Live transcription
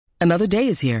Another day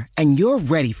is here, and you're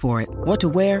ready for it. What to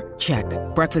wear? Check.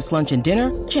 Breakfast, lunch, and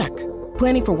dinner? Check.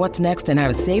 Planning for what's next and how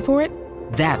to save for it?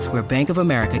 That's where Bank of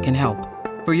America can help.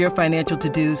 For your financial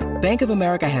to-dos, Bank of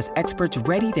America has experts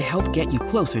ready to help get you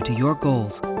closer to your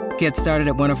goals. Get started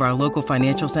at one of our local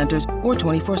financial centers or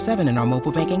 24/7 in our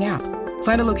mobile banking app.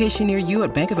 Find a location near you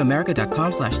at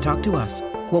bankofamerica.com/talktous.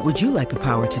 What would you like the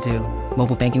power to do?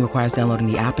 Mobile banking requires downloading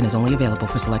the app and is only available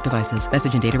for select devices.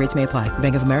 Message and data rates may apply.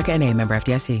 Bank of America N.A., member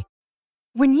FDIC.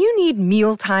 When you need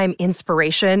mealtime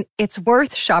inspiration, it's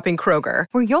worth shopping Kroger,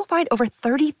 where you'll find over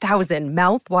 30,000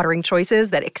 mouth-watering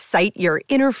choices that excite your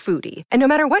inner foodie. And no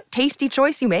matter what tasty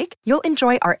choice you make, you'll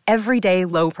enjoy our everyday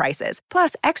low prices,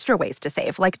 plus extra ways to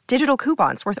save, like digital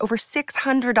coupons worth over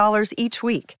 $600 each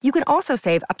week. You can also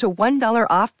save up to $1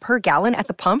 off per gallon at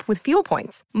the pump with fuel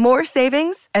points. More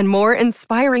savings and more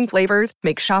inspiring flavors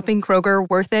make shopping Kroger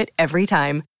worth it every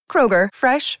time. Kroger,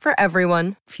 fresh for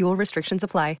everyone. Fuel restrictions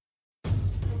apply.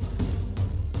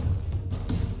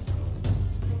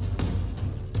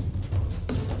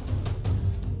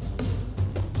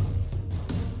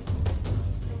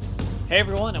 Hey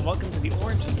everyone, and welcome to the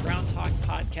Orange and Brown Talk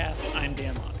podcast. I'm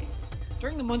Dan Lobby.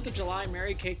 During the month of July,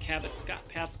 Mary Kay Cabot, Scott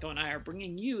Patsko, and I are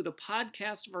bringing you the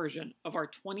podcast version of our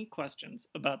 20 questions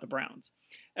about the Browns.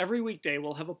 Every weekday,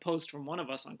 we'll have a post from one of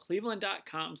us on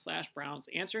cleveland.com/Browns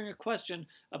answering a question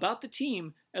about the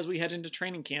team as we head into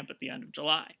training camp at the end of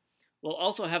July. We'll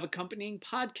also have accompanying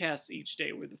podcasts each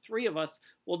day where the three of us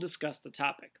will discuss the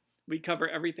topic. We cover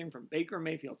everything from Baker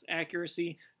Mayfield's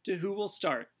accuracy to who will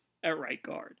start at right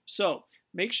guard. So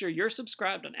make sure you're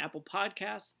subscribed on Apple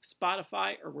Podcasts,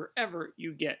 Spotify, or wherever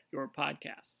you get your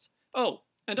podcasts. Oh,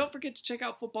 and don't forget to check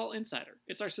out Football Insider.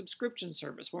 It's our subscription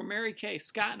service where Mary Kay,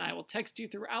 Scott, and I will text you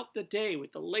throughout the day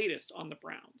with the latest on the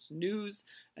Browns, news,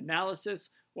 analysis,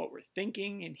 what we're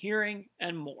thinking and hearing,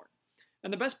 and more.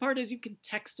 And the best part is you can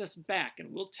text us back,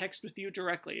 and we'll text with you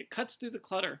directly. It cuts through the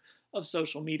clutter of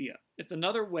social media. It's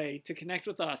another way to connect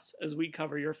with us as we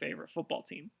cover your favorite football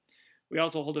team. We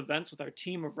also hold events with our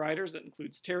team of writers that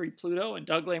includes Terry Pluto and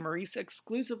Doug Lamarisa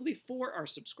exclusively for our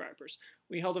subscribers.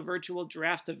 We held a virtual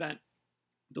draft event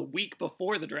the week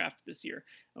before the draft this year.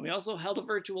 And we also held a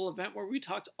virtual event where we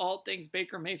talked all things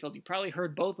Baker Mayfield. You probably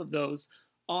heard both of those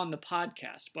on the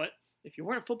podcast. But if you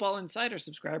weren't a Football Insider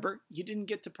subscriber, you didn't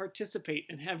get to participate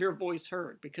and have your voice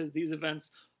heard because these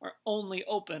events are only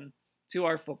open to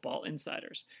our Football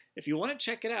Insiders. If you want to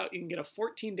check it out, you can get a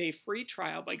 14-day free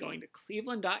trial by going to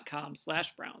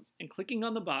cleveland.com/Browns and clicking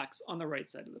on the box on the right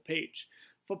side of the page.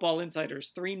 Football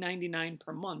Insiders $3.99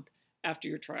 per month after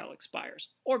your trial expires.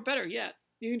 Or better yet,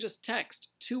 you can just text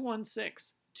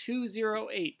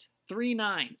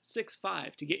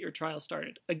 216-208-3965 to get your trial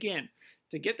started. Again,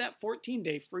 to get that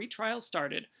 14-day free trial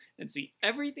started and see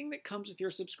everything that comes with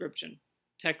your subscription,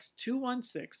 text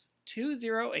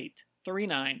 216-208-3965.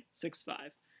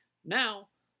 Now,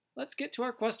 let's get to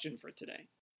our question for today.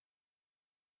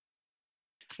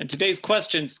 And today's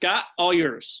question, Scott, all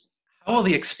yours. How will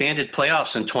the expanded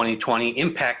playoffs in 2020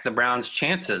 impact the Browns'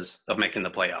 chances of making the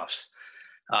playoffs?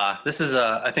 This is,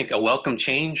 I think, a welcome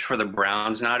change for the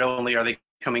Browns. Not only are they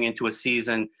coming into a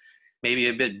season maybe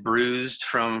a bit bruised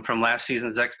from last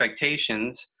season's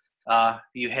expectations,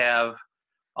 you have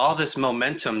all this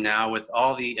momentum now with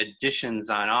all the additions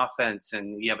on offense,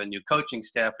 and you have a new coaching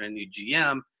staff and a new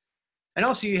GM. And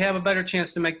also you have a better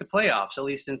chance to make the playoffs, at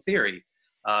least in theory,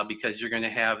 because you're going to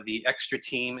have the extra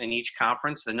team in each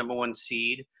conference, the number one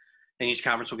seed, and each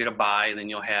conference will get a bye, and then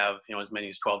you'll have as many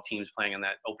as 12 teams playing on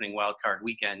that opening wild card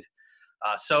weekend.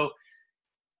 So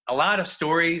a lot of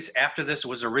stories after this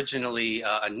was originally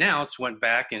announced went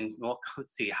back and, well,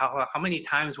 let's see, how many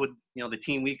times would the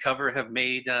team we cover have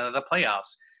made the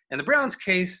playoffs? In the Browns'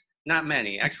 case, not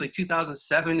many. Actually,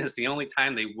 2007 is the only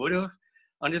time they would have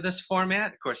under this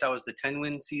format. Of course, that was the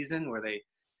 10-win season where they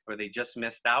just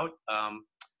missed out.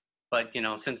 But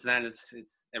since then,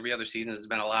 it's every other season has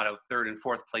been a lot of third and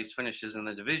fourth place finishes in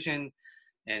the division,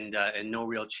 and no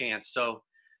real chance. So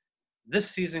this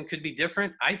season could be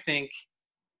different. I think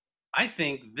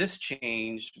this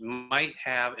change might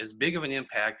have as big of an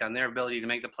impact on their ability to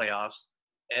make the playoffs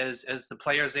as the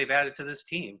players they've added to this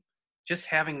team. Just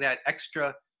having that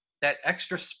extra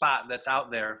spot that's out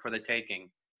there for the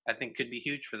taking, I think could be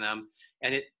huge for them.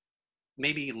 And it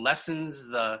maybe lessens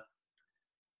the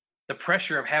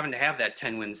pressure of having to have that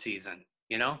 10-win season.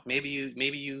 Maybe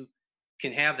you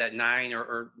can have that 9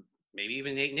 or maybe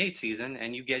even 8-8 season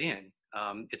and you get in.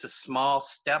 It's a small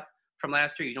step from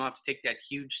last year. You don't have to take that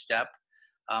huge step.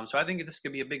 So I think this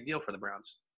could be a big deal for the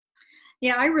Browns.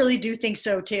 Yeah, I really do think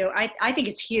so too. I think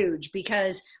it's huge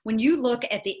because when you look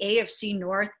at the AFC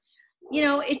North,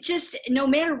 it just, no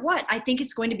matter what, I think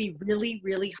it's going to be really,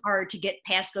 really hard to get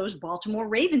past those Baltimore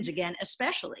Ravens again,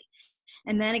 especially.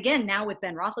 And then again, now with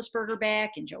Ben Roethlisberger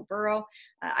back and Joe Burrow,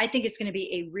 I think it's going to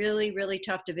be a really, really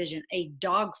tough division, a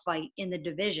dogfight in the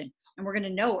division. And we're going to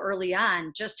know early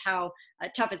on just how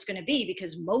tough it's going to be,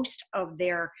 because most of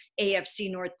their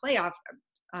AFC North playoff,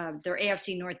 their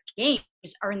AFC North games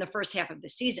are in the first half of the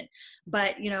season.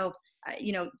 But,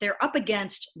 they're up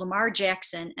against Lamar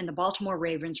Jackson and the Baltimore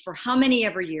Ravens for how many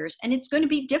ever years, and it's going to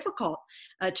be difficult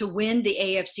to win the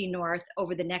AFC North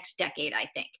over the next decade, I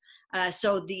think.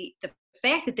 So the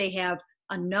fact that they have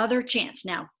another chance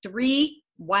now, 3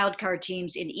 wildcard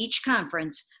teams in each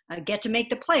conference get to make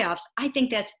the playoffs, I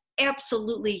think that's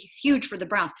absolutely huge for the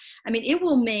Browns. I mean, it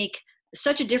will make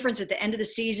such a difference at the end of the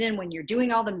season when you're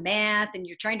doing all the math and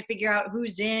you're trying to figure out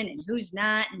who's in and who's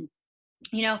not. And,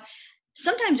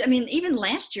 sometimes, I mean, even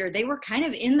last year, they were kind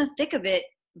of in the thick of it,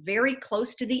 very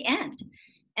close to the end.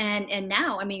 And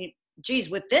now, I mean, geez,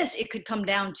 with this, it could come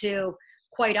down to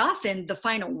quite often the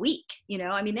final week.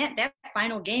 I mean, that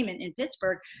final game in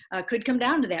Pittsburgh could come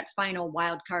down to that final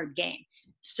wild card game.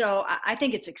 So I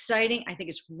think it's exciting. I think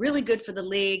it's really good for the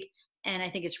league. And I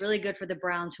think it's really good for the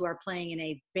Browns, who are playing in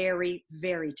a very,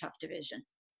 very tough division.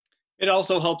 It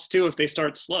also helps, too, if they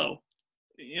start slow.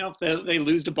 If they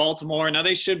lose to Baltimore, now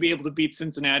they should be able to beat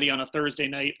Cincinnati on a Thursday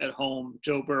night at home,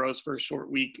 Joe Burrow's first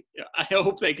short week. I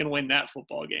hope they can win that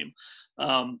football game.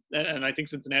 And I think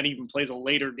Cincinnati even plays a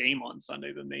later game on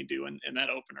Sunday than they do in that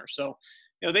opener. So,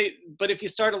 but if you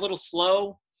start a little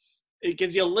slow, it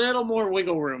gives you a little more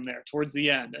wiggle room there towards the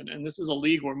end. And this is a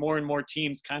league where more and more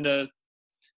teams kind of,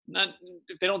 not,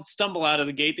 if they don't stumble out of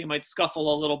the gate, they might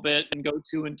scuffle a little bit and go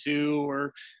 2-2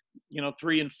 or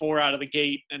 3-4 out of the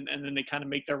gate, and then they kind of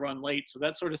make their run late. So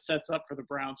that sort of sets up for the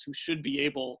Browns, who should be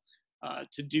able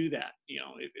to do that.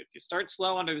 If you start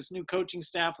slow under this new coaching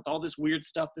staff with all this weird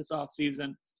stuff this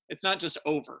offseason, it's not just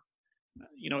over.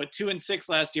 At 2-6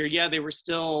 last year, yeah, it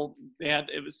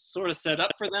was sort of set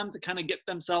up for them to kind of get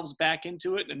themselves back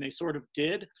into it, and they sort of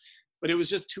did, but it was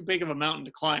just too big of a mountain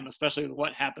to climb, especially with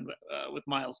what happened with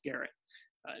Myles Garrett.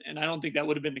 And I don't think that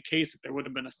would have been the case if there would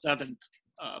have been a 7th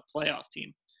playoff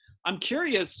team. I'm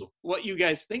curious what you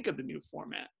guys think of the new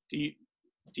format. Do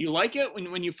you like it?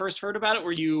 When you first heard about it,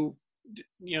 were you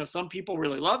some people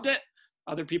really loved it.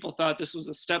 Other people thought this was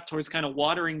a step towards kind of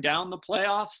watering down the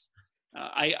playoffs.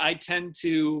 I tend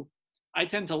to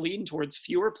lean towards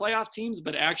fewer playoff teams,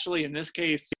 but actually in this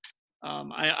case,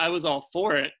 I was all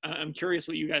for it. I'm curious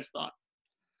what you guys thought.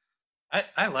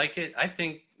 I like it.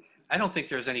 I don't think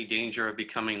there's any danger of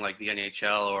becoming like the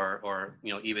NHL or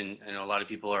even a lot of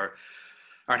people aren't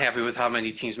happy with how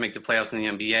many teams make the playoffs in the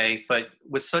NBA. But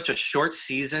with such a short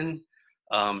season,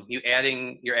 you're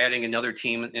adding another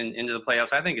team into the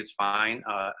playoffs. I think it's fine.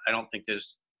 I don't think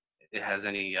it has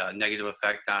any negative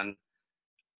effect on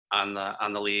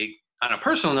the league. On a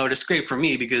personal note, it's great for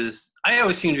me because I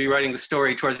always seem to be writing the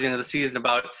story towards the end of the season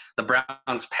about the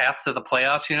Browns' path to the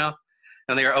playoffs.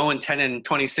 And they were 0-10 in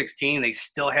 2016. They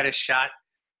still had a shot,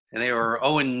 and they were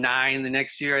 0-9 the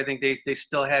next year. I think they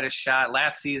still had a shot.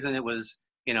 Last season, it was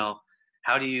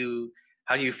how do you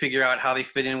figure out how they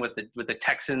fit in with the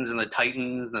Texans and the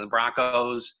Titans and the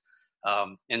Broncos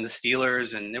and the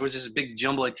Steelers, and there was just a big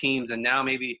jumble of teams. And now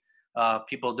maybe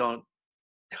people don't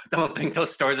think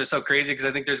those stories are so crazy, because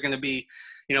I think there's going to be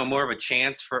more of a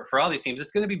chance for all these teams.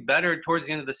 It's going to be better towards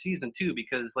the end of the season too,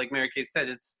 because like Mary Kate said,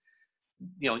 it's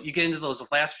you get into those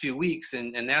last few weeks,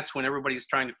 and that's when everybody's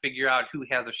trying to figure out who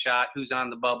has a shot, who's on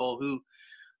the bubble,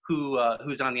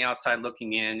 who's on the outside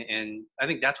looking in. And I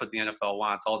think that's what the NFL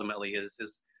wants ultimately is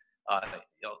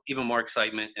even more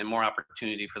excitement and more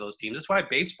opportunity for those teams. That's why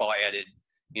baseball added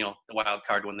the wild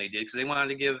card when they did, because they wanted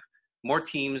to give more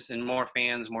teams and more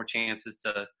fans more chances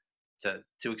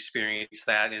to experience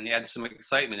that and add some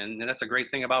excitement. And that's a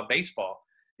great thing about baseball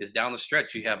is down the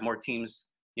stretch you have more teams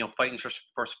fighting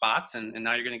for spots, and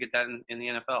now you're going to get that in the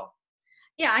NFL.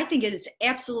 Yeah, I think it is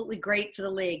absolutely great for the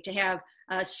league to have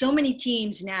so many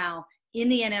teams now in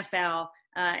the NFL,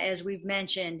 as we've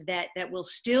mentioned, that will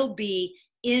still be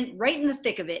right in the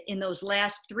thick of it in those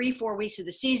last 3-4 weeks of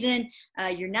the season.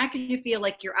 You're not going to feel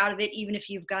like you're out of it, even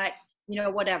if you've got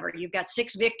whatever. You've got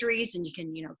 6 victories and you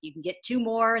can get 2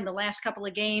 more in the last couple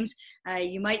of games.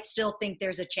 You might still think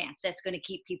there's a chance. That's going to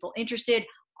keep people interested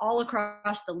all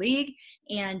across the league.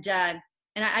 And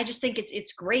I just think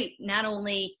it's great, not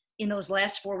only in those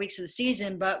last 4 weeks of the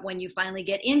season, but when you finally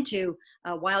get into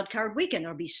wild card weekend,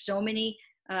 there'll be so many,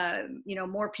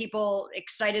 more people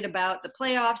excited about the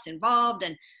playoffs involved.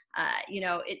 And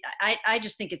I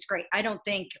just think it's great. I don't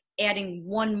think adding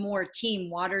one more team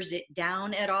waters it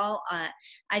down at all.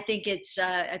 I think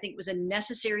it was a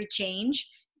necessary change,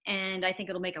 and I think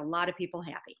it'll make a lot of people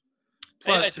happy.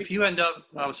 Plus, if you end up,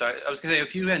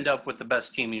 if you end up with the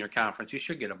best team in your conference, you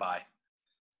should get a bye.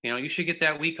 You should get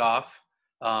that week off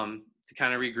to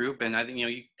kind of regroup. And I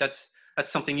think, that's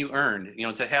something you earned,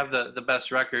 to have the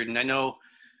best record. And I know,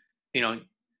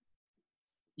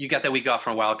 you got that week off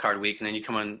from a wild card week, and then you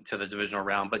come into the divisional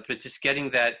round. But just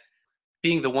getting that,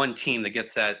 being the one team that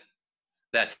gets that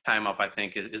time off, I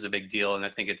think is a big deal. And I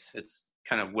think it's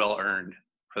kind of well earned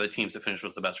for the teams to finish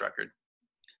with the best record.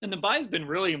 And the bye's been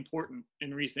really important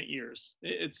in recent years.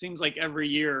 It seems like every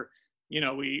year,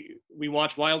 we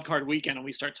watch Wild Card Weekend and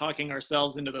we start talking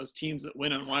ourselves into those teams that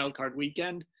win on Wild Card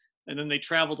Weekend, and then they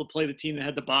travel to play the team that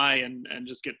had the bye and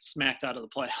just get smacked out of the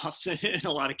playoffs in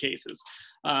a lot of cases.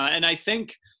 And I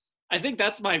think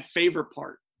that's my favorite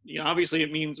part. Obviously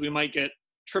it means we might get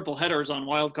triple headers on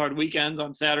Wild Card weekends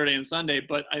on Saturday and Sunday,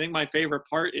 but I think my favorite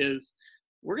part is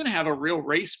we're going to have a real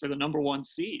race for the number 1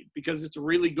 seed, because it's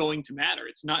really going to matter.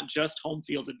 It's not just home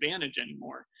field advantage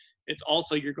anymore. It's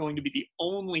also, you're going to be the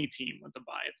only team with the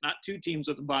bye. It's not 2 teams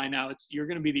with the bye now. You're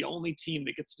going to be the only team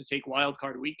that gets to take wild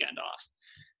card weekend off.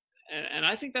 And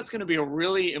I think that's going to be a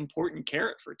really important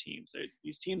carrot for teams.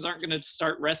 These teams aren't going to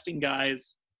start resting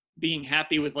guys being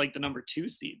happy with like the number 2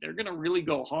 seed. They're going to really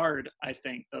go hard, I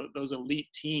think, those elite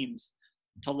teams,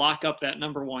 to lock up that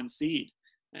number 1 seed.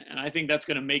 And I think that's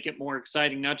going to make it more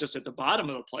exciting, not just at the bottom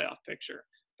of the playoff picture,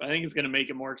 but I think it's going to make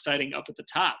it more exciting up at the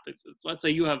top. Let's say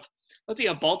you have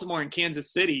Baltimore and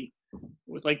Kansas City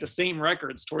with like the same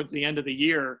records towards the end of the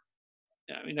year.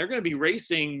 I mean, they're going to be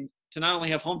racing to not only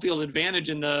have home field advantage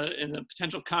in the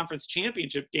potential conference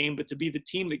championship game, but to be the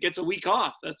team that gets a week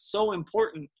off. That's so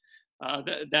important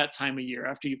that time of year,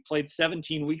 after you've played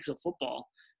 17 weeks of football,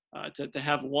 to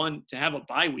have a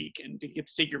bye week and to get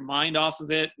to take your mind off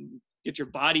of it and get your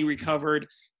body recovered.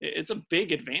 It's a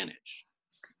big advantage.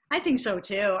 I think so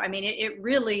too. I mean, it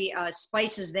really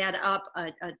spices that up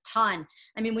a ton.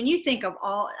 I mean, when you think of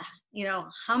all,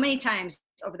 how many times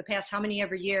over the past, how many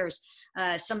ever years,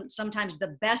 sometimes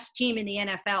the best team in the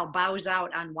NFL bows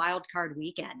out on wild card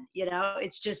weekend.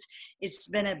 It's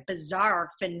been a bizarre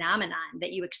phenomenon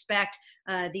that you expect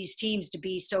these teams to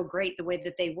be so great the way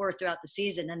that they were throughout the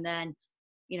season, and then,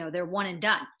 they're one and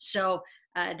done. So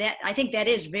that, I think that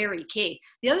is very key.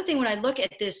 The other thing, when I look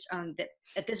at this,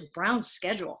 at this Browns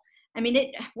schedule, I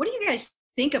mean, what do you guys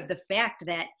think of the fact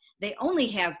that they only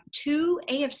have 2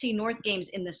 AFC North games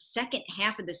in the second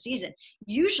half of the season?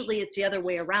 Usually it's the other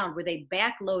way around, where they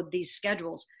backload these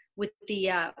schedules with the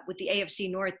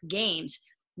AFC North games.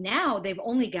 Now they've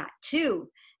only got 2.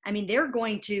 I mean, they're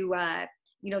going to,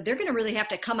 they're going to really have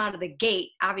to come out of the gate,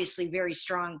 obviously very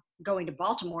strong, going to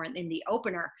Baltimore in the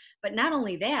opener. But not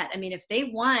only that, I mean, if they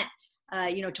want,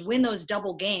 to win those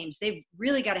double games, they've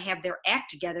really got to have their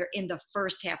act together in the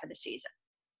first half of the season.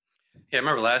 Yeah, I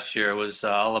remember last year it was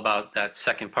all about that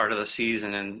second part of the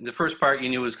season, and the first part you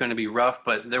knew was going to be rough,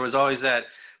 but there was always that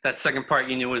second part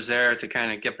you knew was there to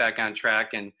kind of get back on track.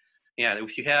 And yeah,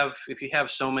 if you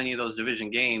have so many of those division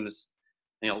games,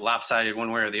 lopsided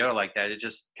one way or the other like that, it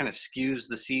just kind of skews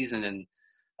the season and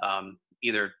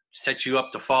either sets you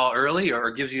up to fall early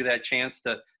or gives you that chance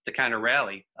to kind of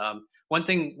rally. One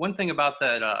thing about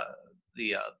that,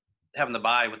 having the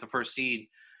bye with the first seed,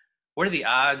 what are the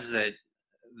odds that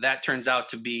turns out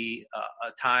to be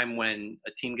a time when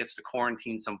a team gets to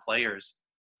quarantine some players?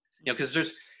 Because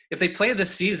if they play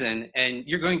this season and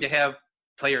you're going to have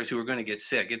players who are going to get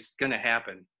sick, it's going to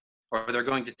happen, or they're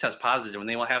going to test positive and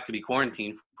they will have to be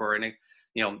quarantined for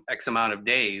X amount of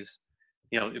days.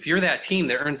 If you're that team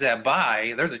that earns that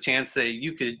bye, there's a chance that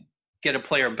you could get a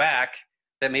player back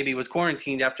that maybe was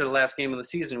quarantined after the last game of the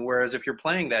season. Whereas if you're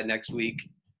playing that next week,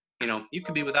 you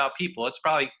could be without people. It's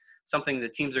probably something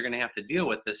that teams are going to have to deal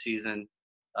with this season,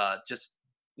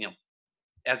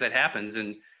 as it happens.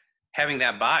 And having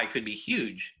that bye could be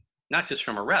huge, not just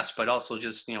from a rest, but also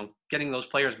just, getting those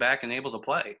players back and able to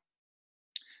play.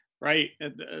 Right.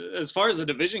 As far as the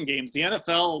division games, the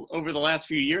NFL over the last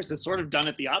few years has sort of done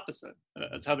it the opposite.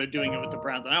 That's how they're doing it with the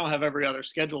Browns. And I don't have every other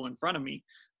schedule in front of me,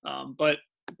 but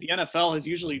the NFL has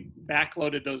usually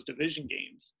backloaded those division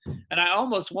games. And I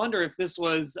almost wonder if this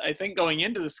was, I think going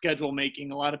into the schedule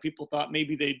making, a lot of people thought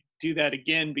maybe they'd do that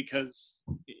again because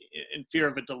in fear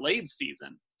of a delayed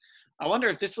season. I wonder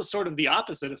if this was sort of the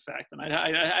opposite effect. And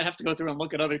I'd have to go through and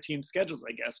look at other teams' schedules,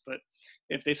 I guess. But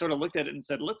if they sort of looked at it and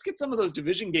said, let's get some of those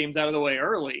division games out of the way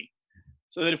early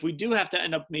so that if we do have to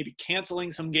end up maybe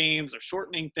canceling some games or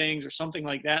shortening things or something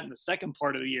like that in the second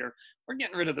part of the year, we're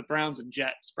getting rid of the Browns and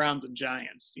Jets, Browns and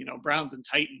Giants, Browns and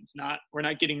Titans. We're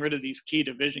not getting rid of these key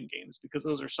division games because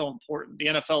those are so important. The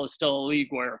NFL is still a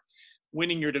league where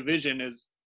winning your division is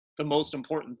the most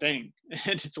important thing,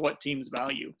 and it's what teams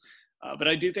value. But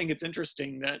I do think it's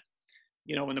interesting that,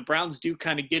 when the Browns do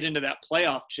kind of get into that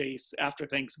playoff chase after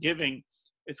Thanksgiving,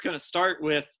 it's going to start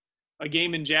with a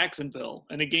game in Jacksonville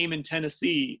and a game in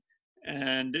Tennessee,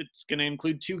 and it's going to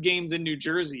include 2 games in New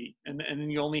Jersey, and then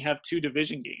you only have 2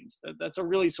 division games. That's a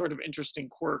really sort of interesting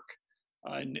quirk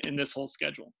in this whole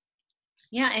schedule.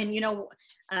 Yeah, and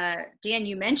Dan,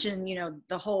 you mentioned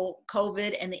the whole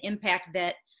COVID and the impact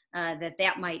that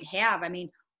that might have. I mean,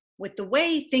 with the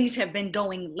way things have been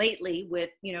going lately with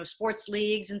sports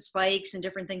leagues and spikes and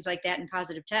different things like that and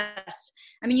positive tests,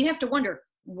 I mean, you have to wonder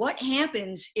what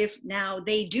happens if now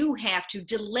they do have to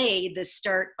delay the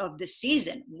start of the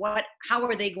season. How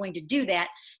are they going to do that,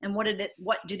 and what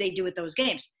do they do with those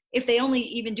games? If they only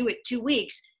even do it 2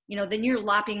 weeks, then you're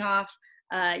lopping off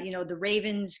the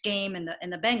Ravens game and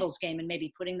the Bengals game and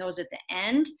maybe putting those at the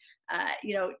end.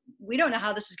 We don't know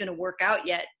how this is going to work out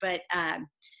yet, but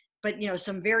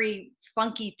some very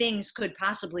funky things could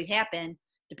possibly happen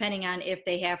depending on if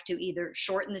they have to either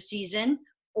shorten the season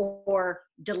or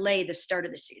delay the start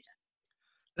of the season.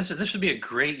 This should be a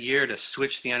great year to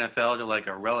switch the NFL to like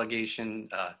a relegation,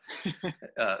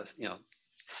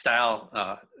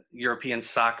 style European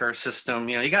soccer system.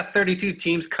 You got 32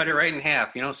 teams, cut it right in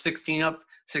half. 16 up,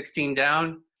 16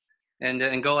 down,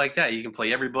 and go like that. You can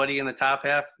play everybody in the top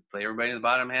half, play everybody in the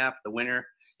bottom half. The winner.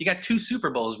 You got 2 Super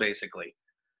Bowls basically.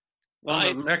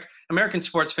 Well, American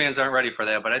sports fans aren't ready for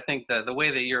that, but I think the way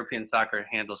that European soccer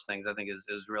handles things, I think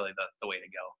is really the way to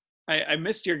go. I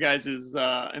missed your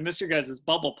guys's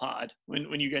bubble pod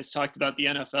when you guys talked about the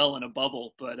NFL in a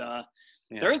bubble, but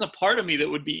there is a part of me that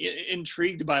would be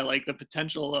intrigued by like the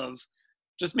potential of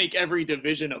just make every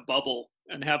division a bubble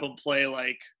and have them play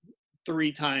like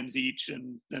 3 times each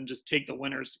and then just take the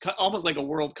winners, almost like a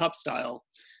World Cup style.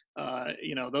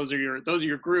 Those are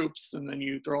your groups, and then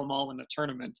you throw them all in a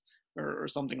tournament or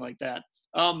something like that.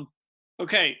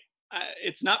 Okay.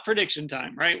 It's not prediction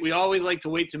time, right? We always like to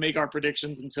wait to make our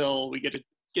predictions until we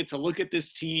get to look at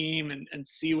this team and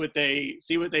see what they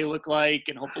look like,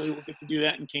 and hopefully we'll get to do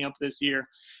that in camp this year.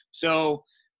 So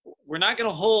we're not going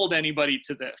to hold anybody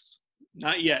to this,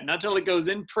 not yet, not till it goes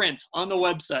in print on the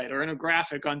website or in a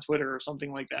graphic on Twitter or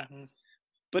something like that. Mm-hmm.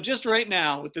 But just right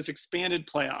now with this expanded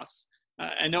playoffs,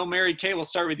 I know Mary Kay, will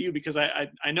start with you because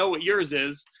I know what yours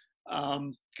is,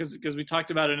 because we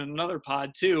talked about it in another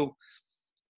pod too.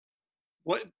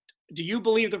 What do you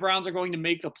believe the Browns are going to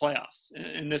make the playoffs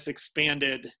in this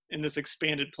expanded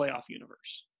playoff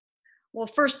universe? Well,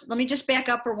 first, let me just back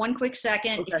up for one quick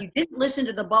second. Okay. If you didn't listen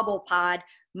to the bubble pod,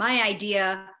 my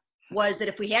idea was that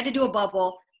if we had to do a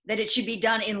bubble, that it should be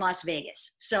done in Las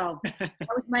Vegas. So that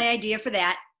was my idea for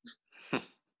that.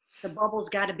 The bubble's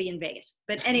got to be in Vegas.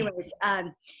 But anyways,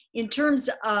 in terms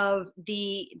of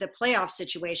the playoff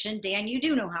situation, Dan, you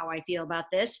do know how I feel about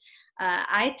this.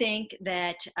 I think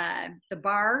that the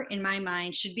bar, in my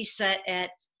mind, should be set at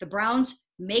the Browns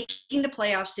making the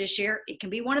playoffs this year. It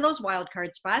can be one of those wild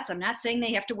card spots. I'm not saying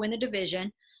they have to win the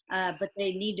division, but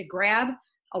they need to grab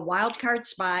a wild card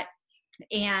spot,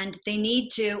 and I think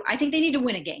they need to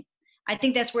win a game. I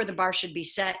think that's where the bar should be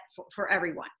set for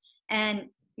everyone. And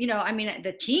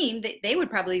the team, they would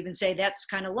probably even say that's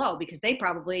kind of low because they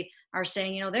probably are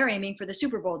saying, they're aiming for the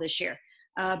Super Bowl this year.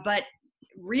 But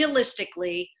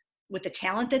realistically, with the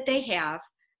talent that they have,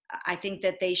 I think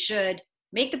that they should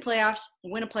make the playoffs,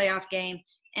 win a playoff game.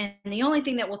 And the only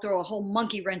thing that will throw a whole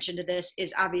monkey wrench into this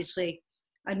is obviously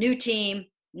a new team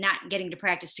not getting to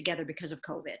practice together because of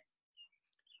COVID.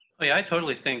 Oh, yeah, I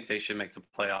totally think they should make the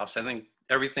playoffs. I think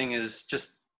everything is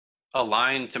just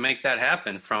aligned to make that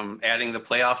happen, from adding the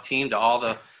playoff team to all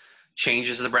the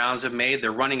changes the Browns have made.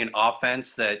 They're running an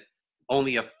offense that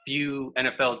only a few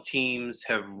NFL teams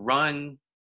have run,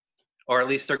 or at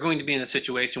least they're going to be in a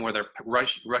situation where they're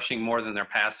rushing more than they're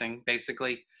passing,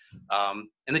 basically. And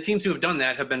the teams who have done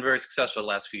that have been very successful the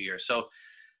last few years. So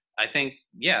I think,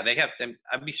 they have to.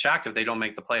 I'd be shocked if they don't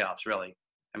make the playoffs, really.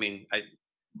 I mean,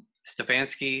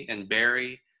 Stefanski and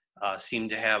Barry seem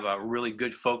to have a really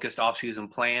good focused offseason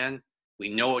plan. We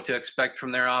know what to expect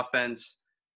from their offense.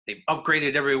 They've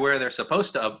upgraded everywhere they're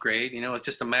supposed to upgrade. It's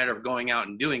just a matter of going out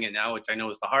and doing it now, which I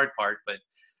know is the hard part. But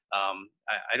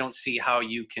I don't see how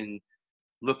you can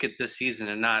look at this season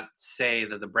and not say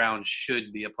that the Browns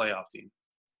should be a playoff team.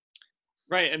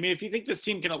 Right. I mean, if you think this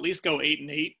team can at least go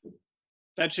 8-8,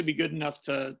 that should be good enough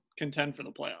to contend for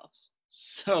the playoffs.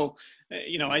 So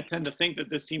I tend to think that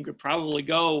this team could probably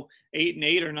go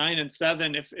 8-8 or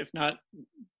 9-7, if not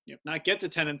get to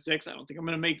 10-6. I don't think I'm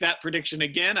going to make that prediction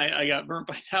again. I got burnt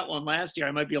by that one last year.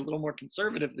 I might be a little more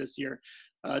conservative this year,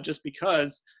 just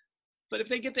because. But if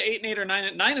they get to 8-8 or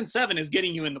 9-7 is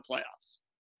getting you in the playoffs.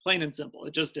 Plain and simple.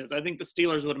 It just is. I think the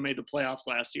Steelers would have made the playoffs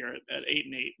last year at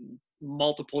 8-8, and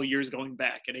multiple years going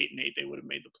back at 8-8, they would have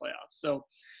made the playoffs. So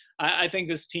I think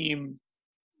this team,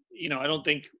 I don't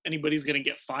think anybody's going to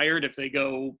get fired if they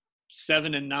go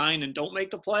 7-9 and don't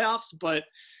make the playoffs. But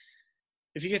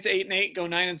if you get to 8-8, go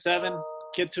 9-7,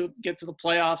 get to the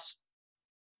playoffs,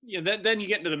 then you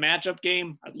get into the matchup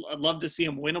game. I'd love to see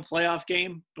them win a playoff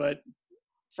game, but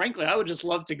frankly, I would just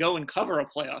love to go and cover a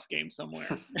playoff game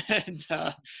somewhere and,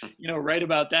 write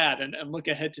about that and look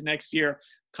ahead to next year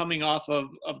coming off of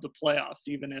the playoffs,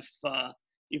 even if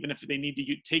they need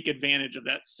to take advantage of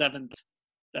that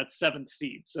seventh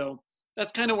seed. So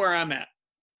that's kind of where I'm at.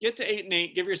 Get to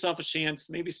 8-8, give yourself a chance,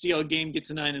 maybe steal a game, get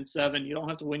to 9-7. You don't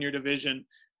have to win your division.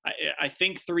 I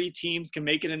think 3 teams can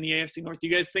make it in the AFC North. Do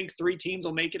you guys think 3 teams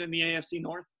will make it in the AFC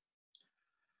North?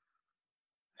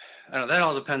 I don't know. That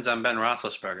all depends on Ben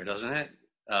Roethlisberger, doesn't it?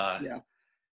 Yeah.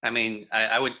 I mean,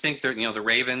 I would think that, the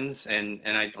Ravens and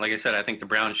like I said, I think the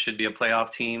Browns should be a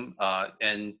playoff team.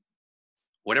 And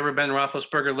whatever Ben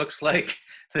Roethlisberger looks like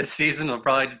this season will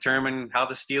probably determine how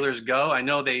the Steelers go. I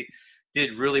know they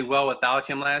did really well without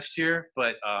him last year,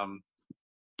 but I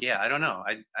don't know.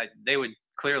 They would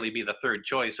clearly be the third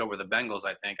choice over the Bengals.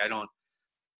 I think.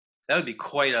 That would be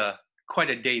quite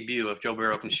a debut if Joe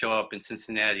Burrow can show up in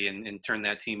Cincinnati and turn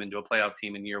that team into a playoff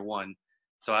team in year 1.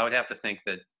 So I would have to think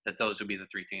that those would be the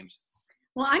 3 teams.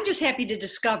 Well, I'm just happy to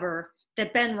discover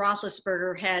that Ben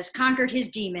Roethlisberger has conquered his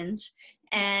demons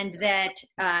and that,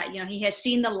 he has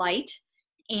seen the light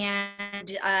and,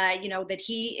 that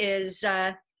he is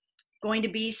going to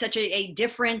be such a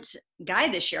different guy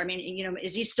this year. I mean,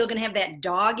 is he still going to have that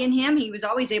dog in him? He was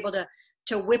always able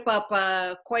to whip up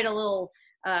quite a little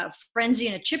frenzy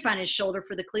and a chip on his shoulder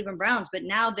for the Cleveland Browns. But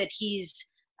now that he's,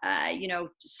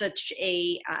 such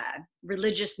a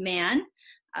religious man,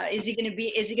 is he going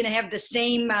to have the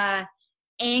same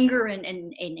anger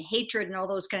and hatred and all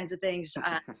those kinds of things?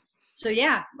 So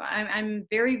yeah, I'm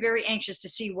very, very anxious to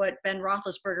see what Ben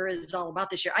Roethlisberger is all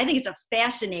about this year. I think it's a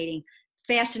fascinating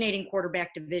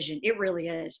quarterback division. It really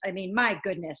is. I mean, my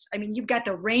goodness. I mean, you've got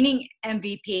the reigning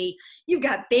MVP. You've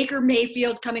got Baker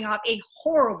Mayfield coming off a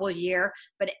horrible year,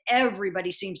 but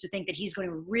everybody seems to think that he's going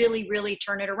to really, really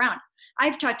turn it around.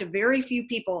 I've talked to very few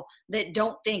people that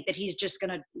don't think that he's just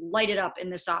going to light it up in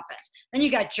this offense. Then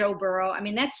you got Joe Burrow. I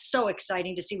mean, that's so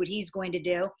exciting to see what he's going to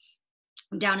do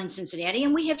down in Cincinnati.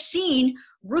 And we have seen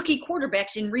rookie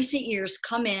quarterbacks in recent years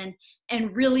come in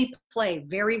and really play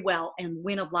very well and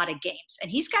win a lot of games.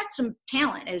 And he's got some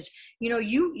talent, as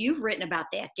you've written about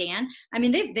that, Dan. I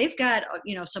mean, they've got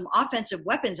some offensive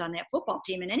weapons on that football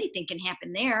team, and anything can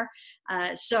happen there.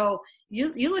 So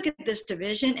you look at this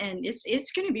division, and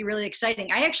it's going to be really exciting.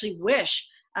 I actually wish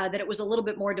that it was a little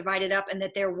bit more divided up and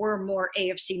that there were more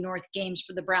AFC North games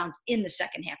for the Browns in the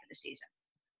second half of the season.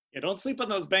 Yeah, don't sleep on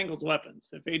those Bengals weapons.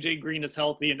 If AJ Green is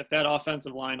healthy and if that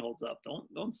offensive line holds up,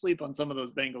 don't sleep on some of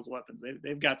those Bengals weapons.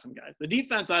 They've got some guys. The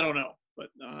defense, I don't know, but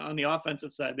on the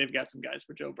offensive side, they've got some guys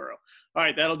for Joe Burrow. All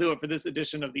right, that'll do it for this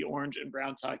edition of the Orange and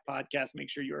Brown Talk podcast. Make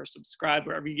sure you are subscribed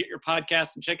wherever you get your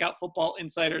podcast and check out Football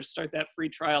Insider. Start that free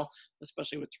trial,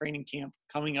 especially with training camp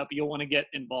coming up. You'll want to get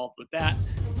involved with that.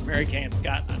 Mary Kay and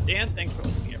Scott, I'm Dan. Thanks for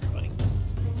listening, everyone.